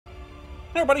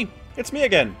Hey everybody, it's me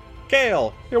again,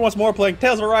 Kale, here once more playing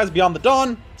Tales of Arise Beyond the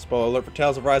Dawn. Spoiler alert for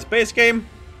Tales of Arise base game.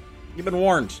 You've been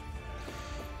warned.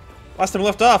 Last time we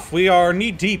left off, we are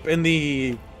knee-deep in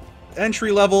the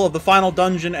entry level of the final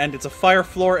dungeon, and it's a fire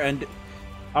floor, and I'm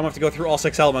gonna have to go through all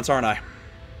 6 elements, aren't I?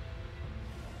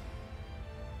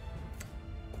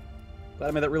 Glad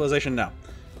I made that realization now.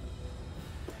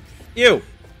 You!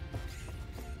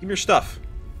 Give me your stuff.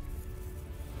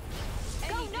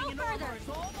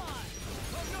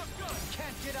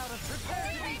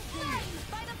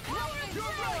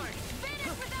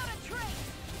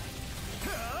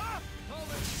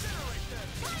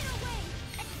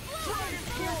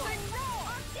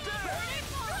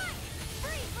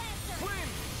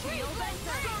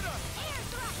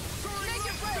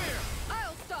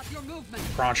 Your movement.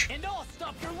 Crunch. And I'll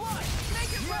stop your life.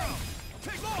 Make it rain.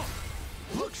 Take off.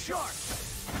 Look sharp.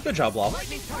 Good job, Lol.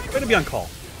 Way to be on call.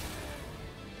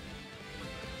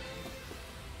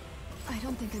 I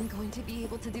don't think I'm going to be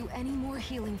able to do any more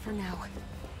healing for now.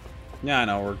 Yeah, I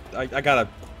know. I gotta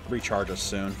recharge us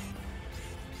soon.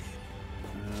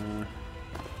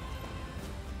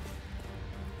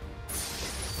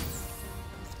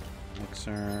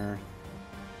 Mixer.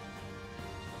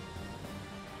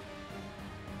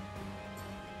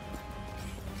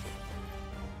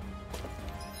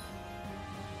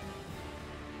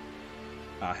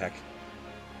 Ah, heck. You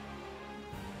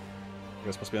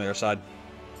guys supposed to be on the other side.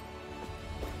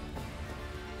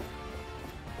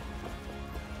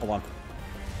 Hold on.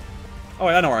 Oh,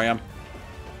 wait, I know where I am.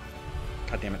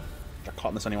 God damn it. Got caught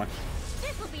in this anyway.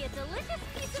 This will be a delicious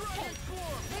piece of cake.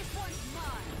 This one's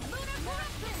mine. Lunar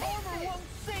Armor won't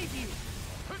save you.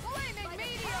 Flaming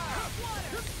meteor.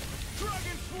 Water.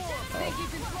 Dragon swarm. Think you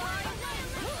can fly?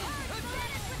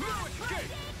 No escape.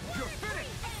 You're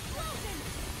finished.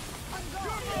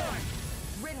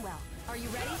 Rinwell, are you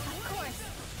ready? Of course.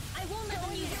 I won't let them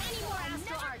use any more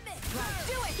astral arts. Right.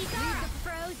 Do it. Leave the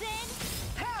frozen.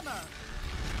 Hammer.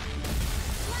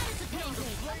 Flat as a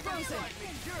pancake. Frozen.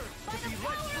 By the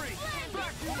power of flame.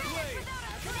 Back to blade.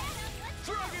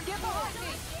 Dragon Give swarm. up.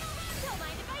 Don't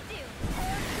mind if I do.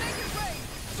 Make it rain.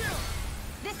 Chill.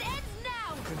 This ends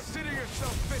now. Consider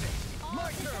yourself finished. All My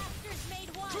turn. disasters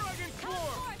made one. Dragon Come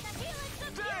swarm. forth and heal it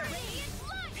to Dang. radiant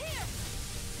light. Here.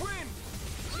 Win.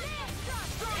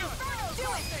 Inferno, do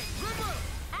it.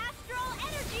 Astral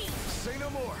energy. Say no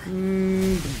more.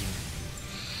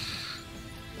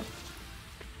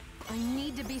 I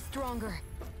need to be stronger.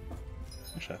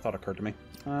 Actually, I thought it occurred to me.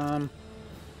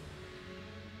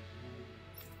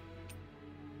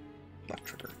 Left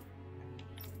trigger.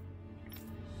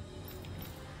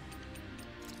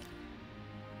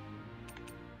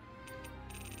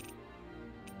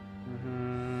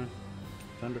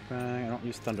 Thunderfang. I don't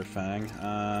use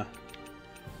Thunderfang.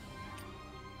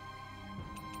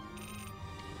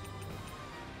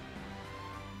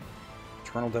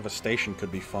 Eternal Devastation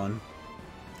could be fun.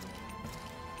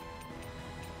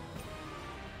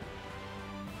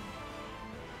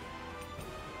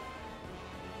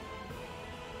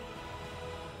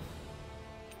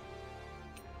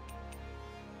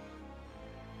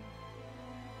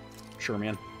 Sure,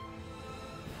 man.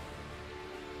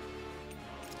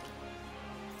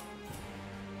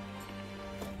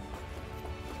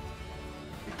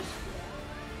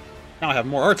 Now I have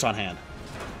more arts on hand.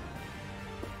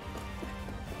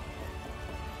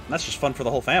 And that's just fun for the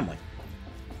whole family.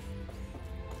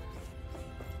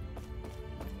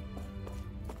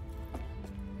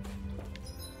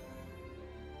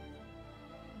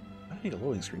 I don't need a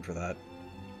loading screen for that.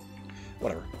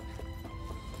 Whatever.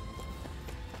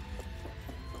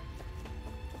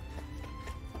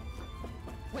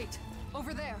 Wait,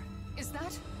 over there. Is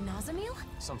that Nazamil?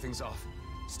 Something's off.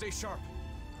 Stay sharp.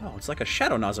 Oh, it's like a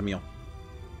shadow Nazamil.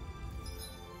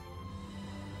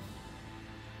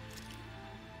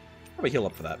 Probably heal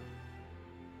up for that.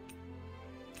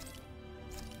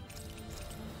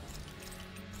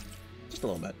 Just a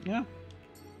little bit, yeah.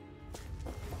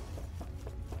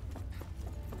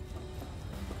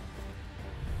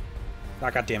 Ah,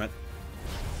 God damn it.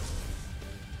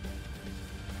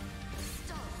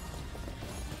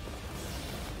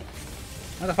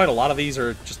 I have to fight a lot of these,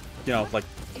 or just, you know, like...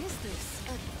 Is this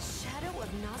a shadow of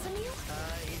Nazamil?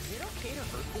 Is it okay to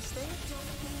hurt this thing?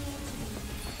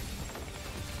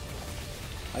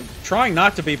 I'm trying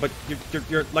not to be, but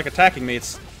you're like attacking me.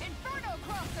 It's... Inferno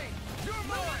crossing. You're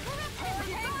mine.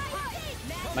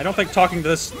 I don't think talking to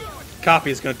this copy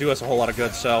is going to do us a whole lot of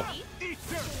good, so... Eat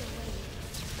dirt.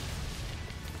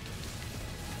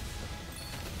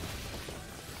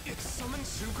 It's summoned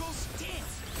Sooko's?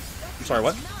 I'm sorry,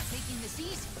 what?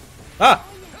 Ah!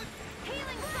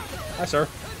 Hi, sir.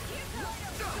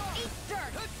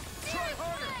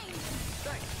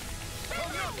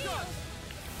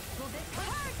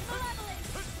 Hard malevolence.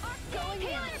 Arcane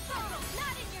healer fall.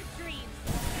 Not in your dreams.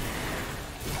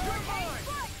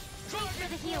 Thanks for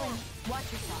the healing. Watch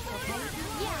yourself, okay?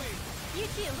 Yeah, you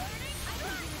too.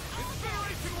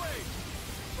 Incineration wave!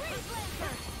 Freeze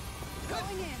Lancer.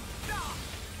 Going in!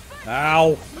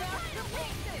 Ow!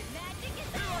 Magic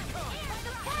is on. And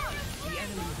the power. The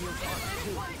enemy heals us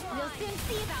too. We'll soon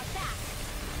see about that.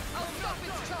 Our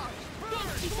weapons charged!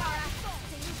 Thanks, Kitara.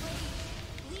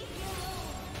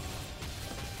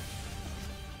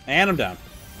 And I'm down.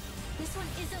 This one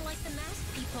isn't like the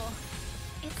masked people.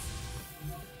 It's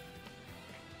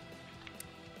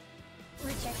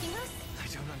rejecting us? I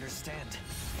don't understand.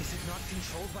 Is it not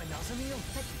controlled by Nazamil?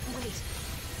 But wait,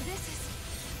 this is...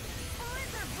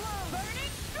 Blizzard blow.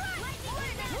 Burning strike.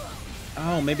 Lightning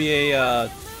Oh, maybe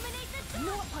illuminate the top.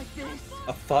 not like this.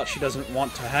 a thought she doesn't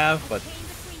want to have, but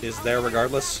is there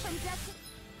regardless. A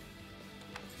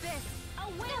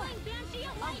wailing banshee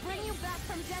of I'll bring you back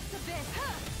from death's abyss.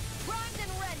 Primed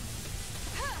and ready.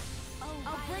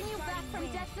 I'll bring you back from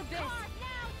death's abyss.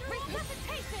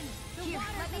 resuscitation. Here,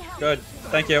 let me help. Good.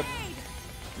 Thank you.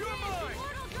 You're mine!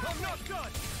 I'm not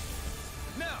done!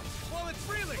 Now, while it's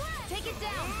reeling! Take it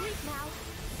down. Now.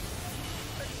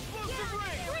 Explosive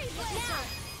ray! Freeze Lancer.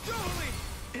 Totally!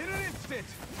 In an instant!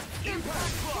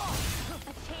 Impact block!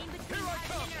 A chain between Here I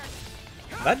heaven come. and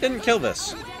earth. That didn't kill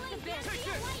this. Wailing banshee Take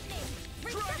of this. lightning.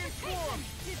 Dragon swarm!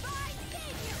 Divine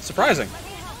savior. Surprising.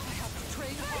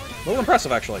 A little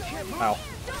impressive, actually. Ow.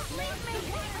 Don't leave me.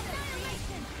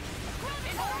 Annihilation.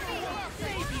 Army will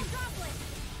save you.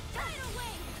 Tidal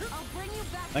wave. I'll bring you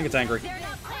back. I think it's angry. They're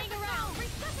not playing around.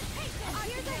 Resuscitation.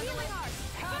 Here's a healing art.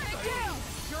 Have it down!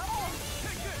 You're off!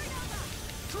 Take this!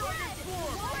 Dragon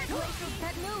swarm! Glacial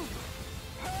pet move.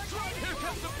 Here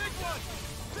comes the big one!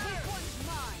 There!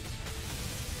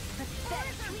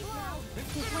 Pathetic.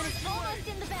 This one is almost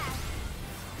in the bag.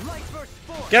 Light burst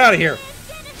force! Get out of here.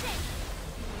 Finish it.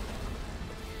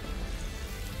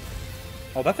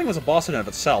 Oh, that thing was a boss in and of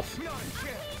itself. Not a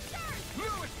chance!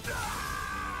 Lewis!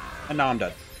 And now I'm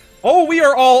dead. Oh, we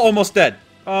are all almost dead.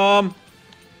 I hope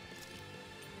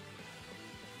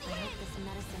this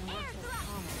medicine works as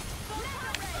promised.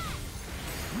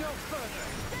 No further!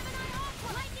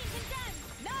 Lightning condemned.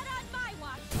 Not on my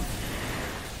watch.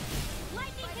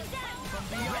 Lightning condemned.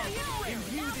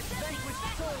 Imbue this vanquished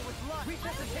soul with life.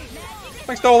 Resuscitation.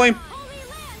 Thanks, Dolly. Holy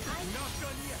land. Not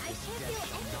done yet! I can't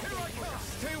feel anything.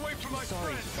 Stay away from my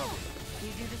Sorry, friend! trouble.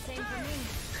 You do the same for me.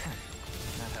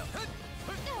 That helps.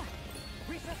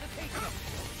 Resuscitation.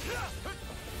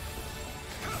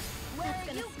 Where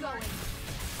are you going?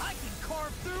 I can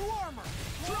carve through armor.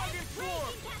 Dragon swarm!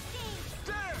 Raging cascade.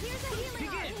 There! Here's a healing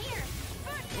art in here.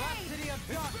 First aid. Rhapsody of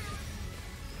darkness.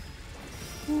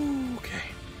 Okay.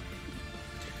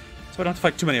 So I don't have to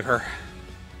fight too many of her.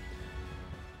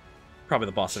 Probably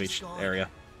the boss of each area.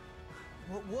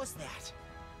 What was that?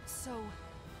 So,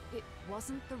 it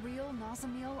wasn't the real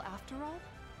Nazamil after all?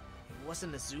 It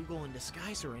wasn't a Zoogle in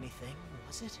disguise or anything,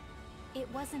 was it? It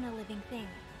wasn't a living thing.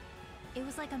 It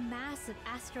was like a mass of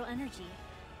astral energy.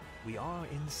 We are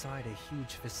inside a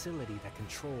huge facility that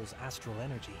controls astral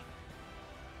energy.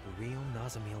 The real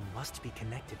Nazamil must be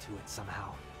connected to it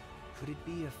somehow. Could it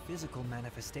be a physical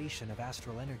manifestation of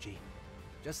astral energy?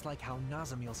 Just like how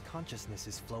Nazamil's consciousness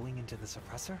is flowing into the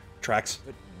suppressor? Tracks.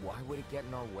 But why would it get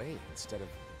in our way instead of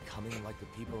coming like the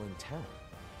people in town?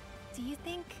 Do you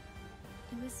think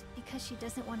it was because she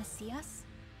doesn't want to see us?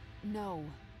 No,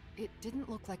 it didn't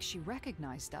look like she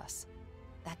recognized us.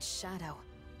 That shadow.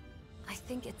 I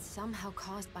think it's somehow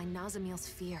caused by Nazamil's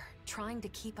fear, trying to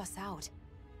keep us out.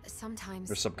 Sometimes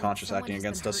Their subconscious when someone acting has been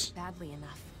against hurt us. badly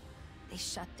enough, they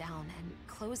shut down and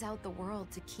close out the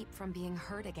world to keep from being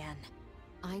hurt again.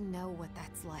 I know what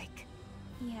that's like.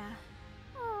 Yeah.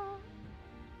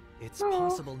 It's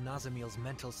possible Nazamil's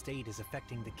mental state is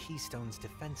affecting the Keystone's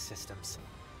defense systems.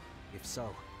 If so,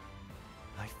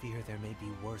 I fear there may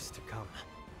be worse to come.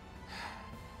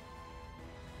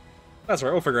 That's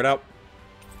right, we'll figure it out.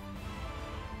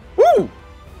 Woo!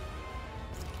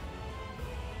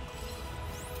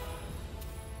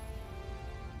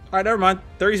 Alright, never mind.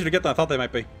 They're easier to get than I thought they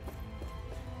might be.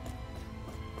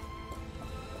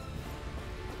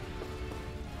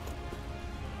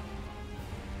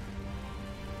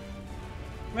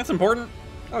 That's important.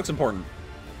 That looks important.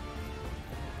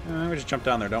 We just jump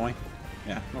down there, don't we?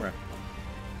 Yeah, okay.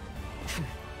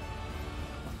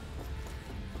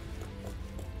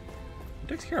 It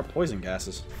takes care of poison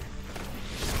gases.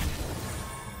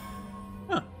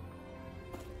 Huh.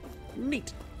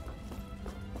 Neat.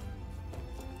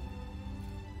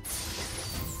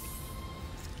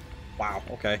 Wow,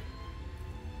 okay.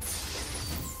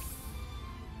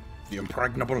 The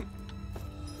impregnable.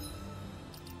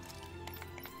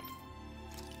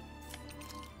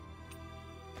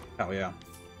 Hell yeah.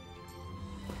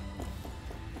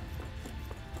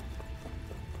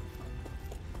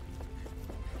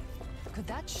 Could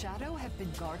that shadow have been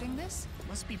guarding this?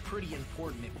 Must be pretty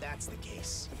important if that's the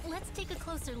case. Let's take a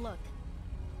closer look.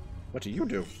 What do you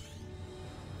do?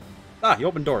 Ah, you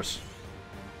open doors.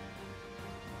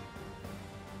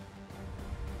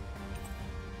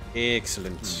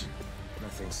 Excellent.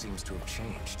 Nothing seems to have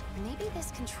changed. Maybe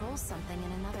this controls something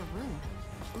in another room.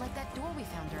 Like that door we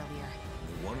found earlier.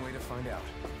 Only one way to find out.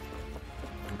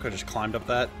 We could have just climbed up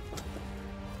that.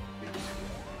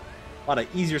 A lot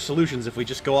of easier solutions if we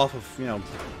just go off of, you know,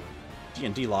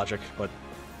 D&D logic, but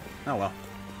oh well.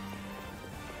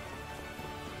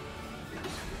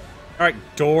 Alright,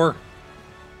 door.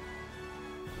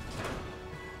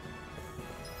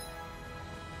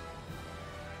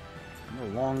 A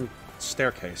long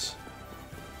staircase.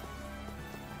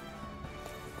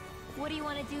 What do you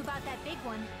want to do about that big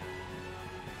one?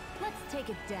 Let's take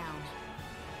it down.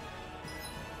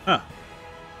 Huh.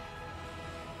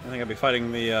 I think I'll be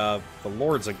fighting the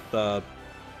lords, the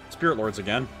spirit lords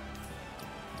again.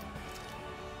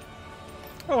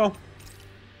 Oh well.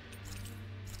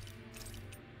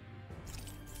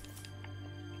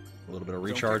 A little bit of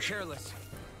recharge. Don't get careless.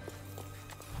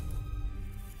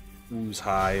 Ooze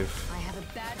hive. I have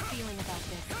a bad feeling about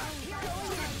this.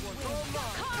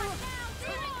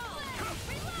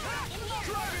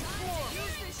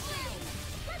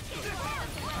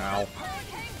 Ow.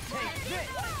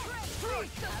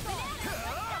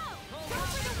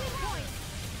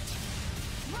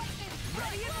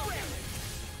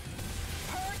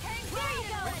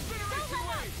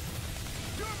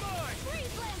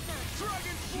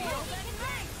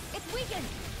 It's weakened.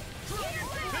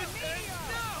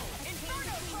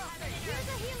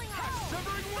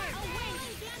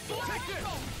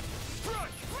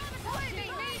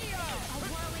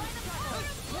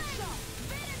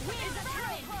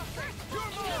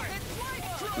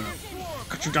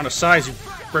 Cut you down to size, you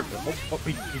rip. Oh,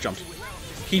 he jumped.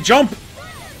 He jumped!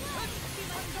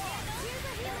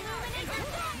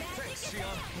 Thanks,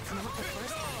 Xion. And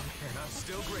I'm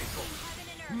still grateful.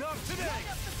 Not today!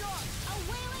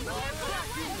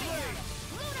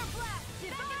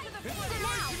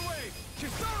 Incineration wave!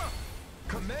 Kisara!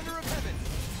 Commander of Heaven!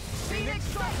 Phoenix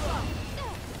Cyclone!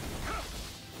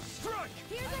 Strike!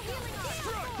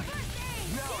 Strike!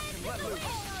 Now I can let loose!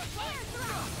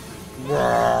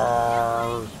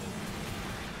 Roar.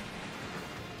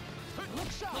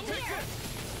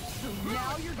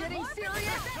 Now you're getting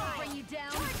serious? Bring you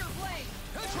down.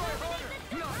 Try harder.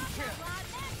 No, you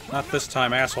can't. Not this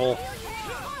time, asshole. Hold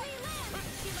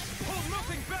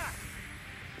nothing back.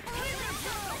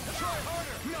 Try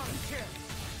harder. No, you can't.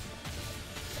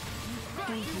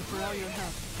 Thank you for all your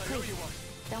help. I know you want.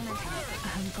 Don't mention it.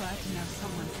 I'm glad to know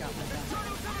someone's got my back.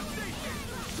 Eternal devastation.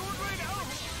 Sword rain out.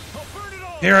 I'll burn it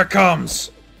all. Here it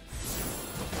comes!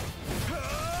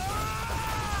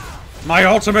 My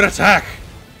ultimate attack!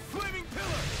 Flaming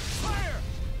pillar. Fire.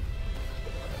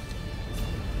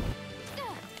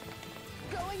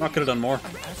 I could have done more.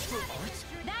 Astral arts.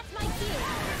 That's my cue.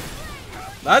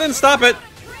 I didn't stop it! Try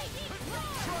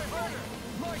harder.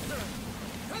 My turn.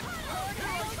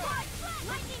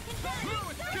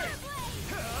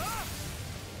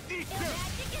 Eat this.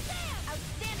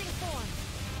 Outstanding form.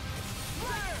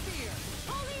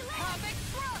 Holy Havoc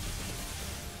thrust.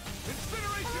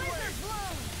 Incineration wave.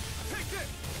 Take it.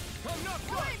 I'm not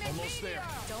done. Almost there.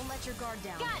 Don't let your guard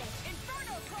down. Got it.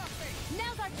 Inferno crossing.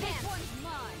 Now's our chance. This one's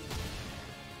mine.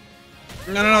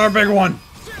 And another big one!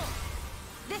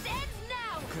 This ends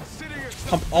now. Consider yourself.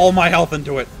 Pump all my health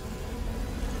into it.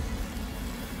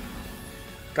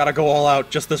 Gotta go all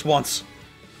out just this once.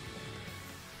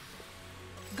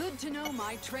 Good to know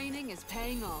my training is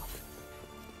paying off.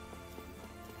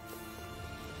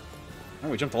 Oh,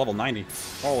 we jumped to level 90.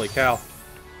 Holy cow.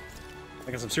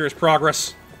 Making some serious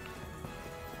progress.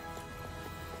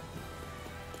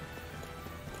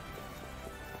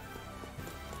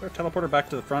 Is there a teleporter back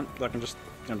to the front that I can just,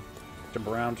 you know, jump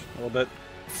around a little bit?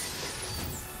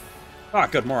 Ah,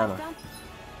 good, more armor.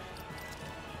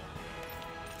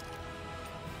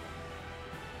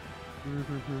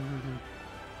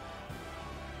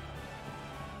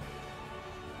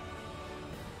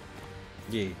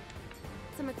 Yeah.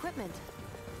 Some equipment.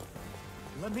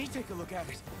 Let me take a look at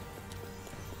it.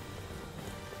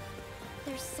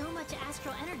 There's so much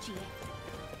astral energy.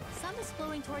 Some is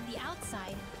flowing toward the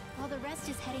outside, while the rest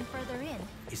is heading further in.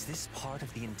 Is this part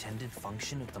of the intended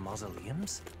function of the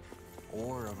mausoleums?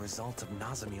 Or a result of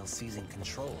Nazamil seizing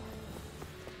control?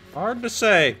 Hard to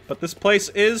say, but this place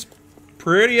is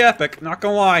pretty epic, not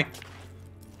gonna lie.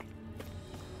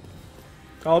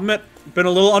 I'll admit, been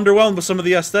a little underwhelmed with some of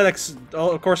the aesthetics.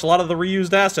 Of course, a lot of the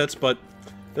reused assets, but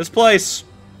this place...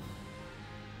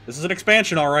 This is an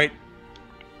expansion, alright.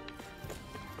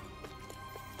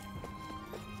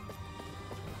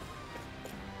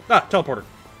 Ah, teleporter.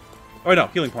 Oh, wait, no,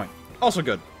 healing point. Also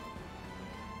good.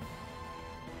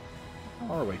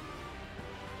 How are we?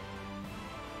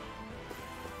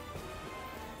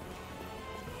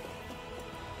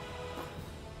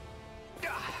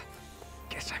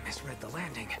 Guess I misread the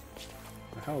landing.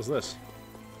 How is this?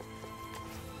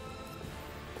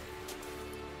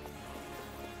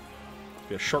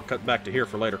 Be a shortcut back to here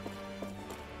for later.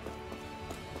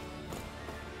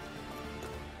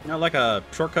 You know, like a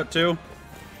shortcut to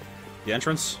the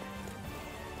entrance.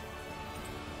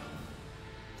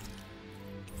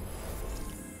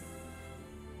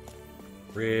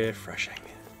 Refreshing.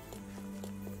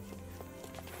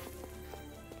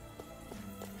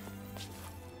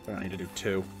 I don't need to do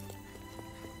 2.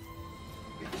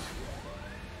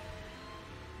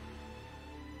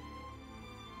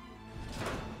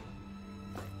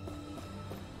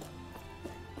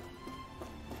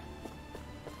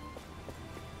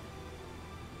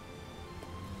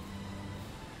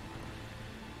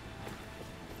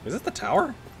 Is it the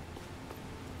tower?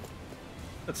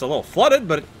 It's a little flooded,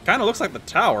 but it kind of looks like the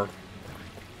tower.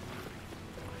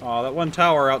 Oh, that one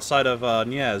tower outside of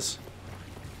Niez.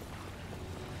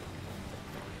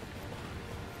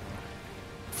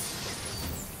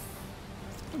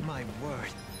 My word.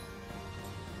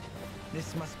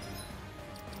 This must...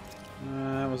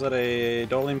 Was that a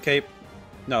Dolium cape?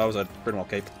 No, that was a Brynwell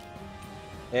cape.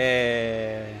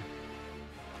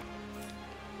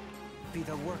 be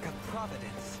the work of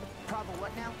Providence.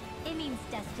 What now? It means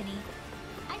destiny.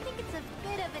 I think it's a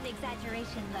bit of an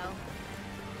exaggeration,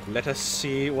 though. Let us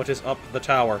see what is up the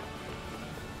tower.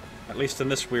 At least in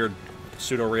this weird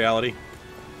pseudo-reality.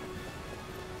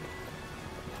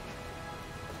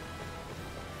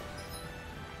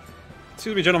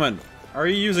 Excuse me, gentlemen. Are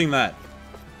you using that?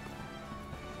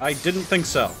 I didn't think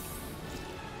so.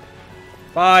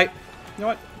 Bye. You know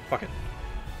what? Fuck it.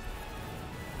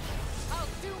 I'll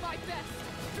do my best.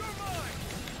 You're mine!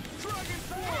 Dragon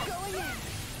Swarm! Going in.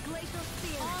 Glacial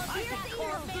Spear. All I the can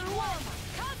heroes carve they through want. armor.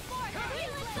 Come for it.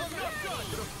 I'm not done!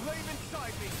 The flame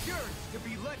inside me yearns to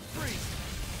be let free!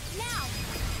 Now!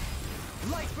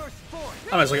 Light burst forth!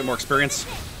 I might as well get more experience.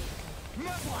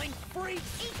 Blind freak!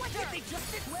 Eat what they just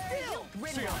sit still!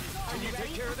 Sion, can you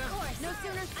take care of them? No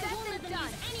sooner said than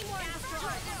done. Any more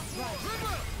astral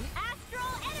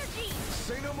energy!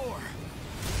 Say no more!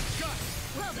 Got it!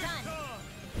 Well done.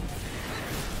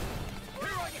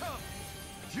 Here I come!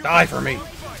 You Die for me. Go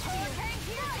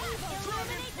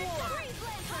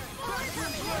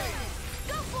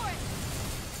for it.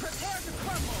 Prepare to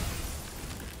crumble.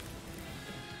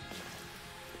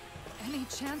 Any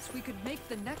chance we could make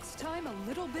the next time a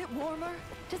little bit warmer?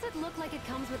 Does it look like it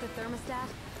comes with a thermostat?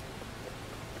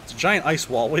 It's a giant ice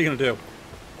wall. What are you gonna do?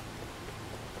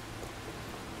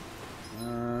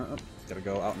 Gotta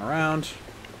go out and around.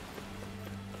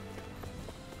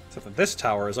 Except that this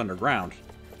tower is underground.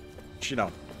 Which, you know,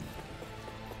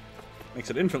 makes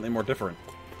it infinitely more different.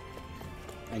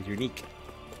 And unique.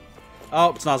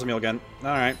 Oh, it's Nazamiel again.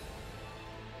 Alright.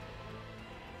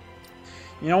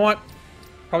 You know what?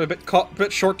 Probably a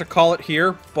bit short to call it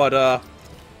here, but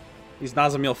these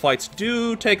Nazamiel fights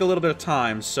do take a little bit of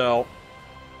time, so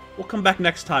we'll come back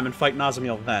next time and fight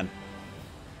Nazamiel then.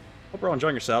 Hope you're all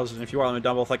enjoying yourselves, and if you are, let me know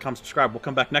down below, like, comment, subscribe. We'll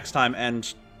come back next time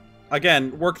and,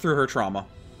 again, work through her trauma.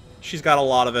 She's got a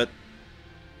lot of it.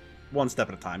 One step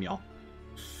at a time, y'all.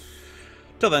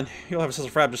 Till then, you'll have yourselves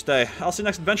a fabulous day. I'll see you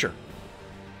next adventure.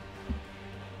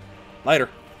 Later.